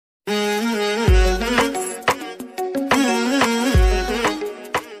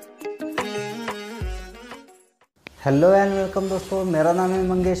Hello and welcome दोस्तों, मेरा नाम है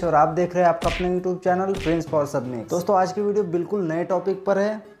मंगेश और आप देख रहे हैं आपका अपने YouTube channel friends for submit. दोस्तों आज की वीडियो बिल्कुल नए टॉपिक पर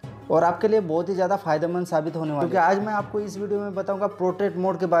है और आपके लिए बहुत ही ज़्यादा फायदेमंद साबित होने वाला है, क्योंकि आज मैं आपको इस वीडियो में बताऊंगा पोर्ट्रेट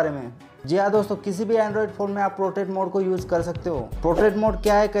मोड के बारे में। जी हाँ दोस्तों, किसी भी एंड्रॉइड फ़ोन में आप पोर्ट्रेट मोड को यूज़ कर सकते हो। पोर्ट्रेट मोड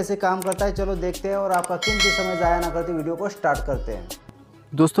क्या है, कैसे काम करता है, चलो देखते हैं और आपका कीमती समय ज़ाया ना करते वीडियो को स्टार्ट करते हैं।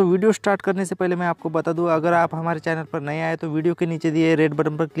 दोस्तों वीडियो स्टार्ट करने से पहले मैं आपको बता दूं, अगर आप हमारे चैनल पर नए आए तो वीडियो के नीचे दिए रेड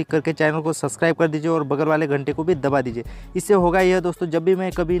बटन पर क्लिक करके चैनल को सब्सक्राइब कर दीजिए और बगल वाले घंटे को भी दबा दीजिए। इससे होगा यह दोस्तों, जब भी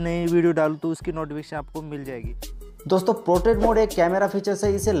मैं कभी नई वीडियो डालूं तो उसकी नोटिफिकेशन आपको मिल जाएगी। दोस्तों पोर्ट्रेट मोड एक कैमरा फीचर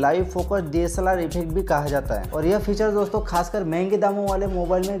है, इसे लाइव फोकस DSLR इफेक्ट भी कहा जाता है और यह फीचर दोस्तों खासकर महंगे दामों वाले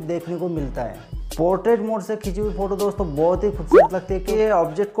मोबाइल में देखने को मिलता है। पोर्ट्रेट मोड से खींची हुई फोटो दोस्तों बहुत ही खूबसूरत लगती है कि ये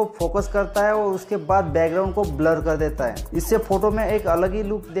ऑब्जेक्ट को फोकस करता है और उसके बाद बैकग्राउंड को ब्लर कर देता है। इससे फोटो में एक अलग ही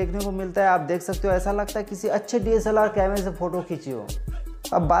लुक देखने को मिलता है। आप देख सकते हो, ऐसा लगता है किसी अच्छे DSLR कैमरे से फोटो खींची हो।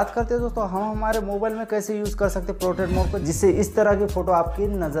 अब बात करते हैं दोस्तों हम हमारे मोबाइल में कैसे यूज़ कर सकते हैं पोर्ट्रेट मोड को, जिससे इस तरह की फ़ोटो आपकी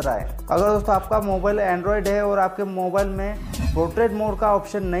नज़र आए। अगर दोस्तों आपका मोबाइल एंड्रॉयड है और आपके मोबाइल में पोर्ट्रेट मोड का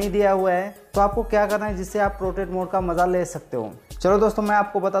ऑप्शन नहीं दिया हुआ है तो आपको क्या करना है जिससे आप पोर्ट्रेट मोड का मज़ा ले सकते हो। चलो दोस्तों मैं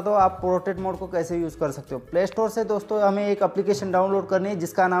आपको बताता हूँ आप पोर्ट्रेट मोड को कैसे यूज़ कर सकते हो। प्ले स्टोर से दोस्तों हमें एक एप्लीकेशन डाउनलोड करनी है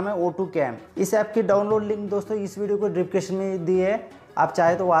जिसका नाम है O2 कैम। इस ऐप की डाउनलोड लिंक दोस्तों इस वीडियो को डिस्क्रिप्शन में दी है, आप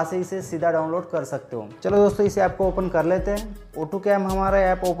चाहे तो वहाँ से इसे सीधा डाउनलोड कर सकते हो। चलो दोस्तों इस ऐप को ओपन कर लेते हैं। O2 कैम हमारा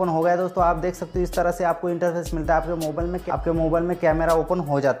ऐप ओपन हो गया दोस्तों। आप देख सकते हो इस तरह से आपको इंटरफेस मिलता है। आपके मोबाइल में कैमरा ओपन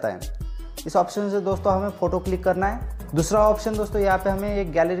हो जाता है। इस ऑप्शन से दोस्तों हमें फ़ोटो क्लिक करना है। दूसरा ऑप्शन दोस्तों यहाँ पे हमें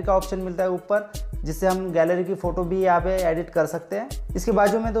एक गैलरी का ऑप्शन मिलता है ऊपर, जिससे हम गैलरी की फ़ोटो भी यहाँ पे एडिट कर सकते हैं। इसके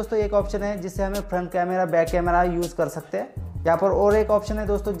बाजू में दोस्तों एक ऑप्शन है जिससे हमें front camera back camera use कर सकते हैं। यहाँ पर और एक ऑप्शन है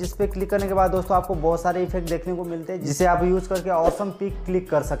दोस्तों जिस पे क्लिक करने के बाद दोस्तों आपको बहुत सारे इफेक्ट देखने को मिलते हैं जिसे आप यूज़ करके ऑसम पिक क्लिक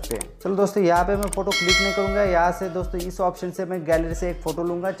कर सकते हैं। चलो दोस्तों यहाँ पे मैं फोटो क्लिक नहीं करूँगा, यहाँ से दोस्तों इस ऑप्शन से मैं गैलरी से एक फ़ोटो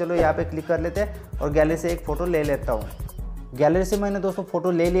लूँगा। चलो यहाँ पे क्लिक कर लेते हैं और गैलरी से एक फ़ोटो ले लेता हूँ। गैलरी से मैंने दोस्तों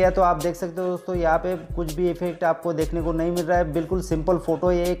फ़ोटो ले लिया तो आप देख सकते हो दोस्तों यहाँ पे कुछ भी इफेक्ट आपको देखने को नहीं मिल रहा है। बिल्कुल सिंपल फ़ोटो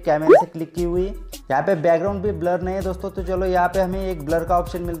है, एक कैमरे से क्लिक की हुई। यहाँ पे बैकग्राउंड भी ब्लर नहीं है दोस्तों। तो चलो यहाँ पे हमें एक ब्लर का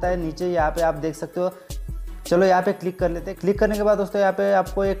ऑप्शन मिलता है नीचे, यहाँ पे आप देख सकते हो। चलो यहाँ पे क्लिक कर लेते हैं। क्लिक करने के बाद दोस्तों यहाँ पे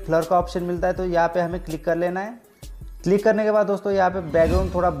आपको एक ब्लर का ऑप्शन मिलता है, तो यहाँ पे हमें क्लिक कर लेना है। क्लिक करने के बाद दोस्तों यहाँ पे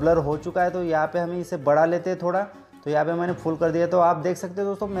बैकग्राउंड थोड़ा ब्लर हो चुका है, तो यहाँ पे हमें इसे बढ़ा लेते हैं थोड़ा। तो यहाँ पे मैंने फुल कर दिया। तो आप देख सकते हो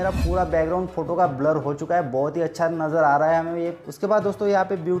दोस्तों मेरा पूरा बैकग्राउंड फोटो का ब्लर हो चुका है, बहुत ही अच्छा नज़र आ रहा है हमें ये। उसके बाद दोस्तों यहाँ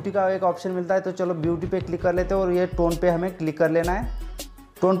पे ब्यूटी का एक ऑप्शन मिलता है, तो चलो ब्यूटी पे क्लिक कर लेते हैं और ये टोन पे हमें क्लिक कर लेना है।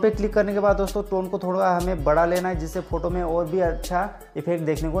 टोन पे क्लिक करने के बाद दोस्तों टोन को थोड़ा हमें बढ़ा लेना है, जिससे फ़ोटो में और भी अच्छा इफेक्ट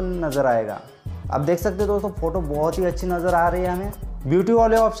देखने को नज़र आएगा। आप देख सकते हो दोस्तों फोटो बहुत ही अच्छी नज़र आ रही है हमें। ब्यूटी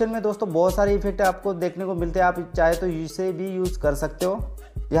वाले ऑप्शन में दोस्तों बहुत सारे इफेक्ट आपको देखने को मिलते हैं, आप चाहे तो इसे भी यूज़ कर सकते हो।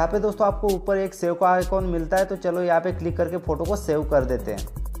 यहाँ पे दोस्तों आपको ऊपर एक सेव का आइकॉन मिलता है, तो चलो यहाँ पे क्लिक करके फ़ोटो को सेव कर देते हैं।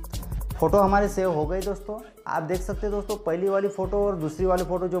 फ़ोटो हमारी सेव हो गई दोस्तों। आप देख सकते हैं दोस्तों पहली वाली फ़ोटो और दूसरी वाली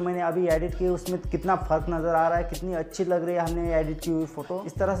फ़ोटो जो मैंने अभी एडिट की उसमें कितना फ़र्क नज़र आ रहा है, कितनी अच्छी लग रही है हमने एडिट की हुई फ़ोटो।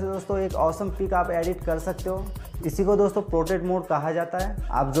 इस तरह से दोस्तों एक ऑसम पिक आप एडिट कर सकते हो। इसी को दोस्तों पोर्ट्रेट मोड कहा जाता है।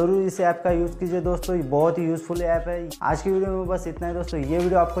 आप ज़रूर इस ऐप का यूज़ कीजिए दोस्तों, ये बहुत ही यूज़फुल ऐप है। आज की वीडियो में बस इतना ही दोस्तों। ये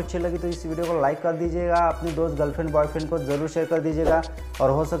वीडियो आपको अच्छी लगी तो इस वीडियो को लाइक कर दीजिएगा, अपने दोस्त गर्लफ्रेंड बॉयफ्रेंड को ज़रूर शेयर कर दीजिएगा और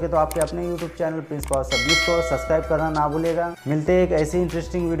हो सके तो आपके अपने YouTube channel friends for submit को सब्सक्राइब करना ना भूलिएगा। मिलते हैं एक ऐसी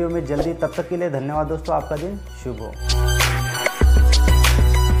इंटरेस्टिंग वीडियो में जल्दी, तब तक के लिए धन्यवाद दोस्तों। आपका दिन शुभ हो।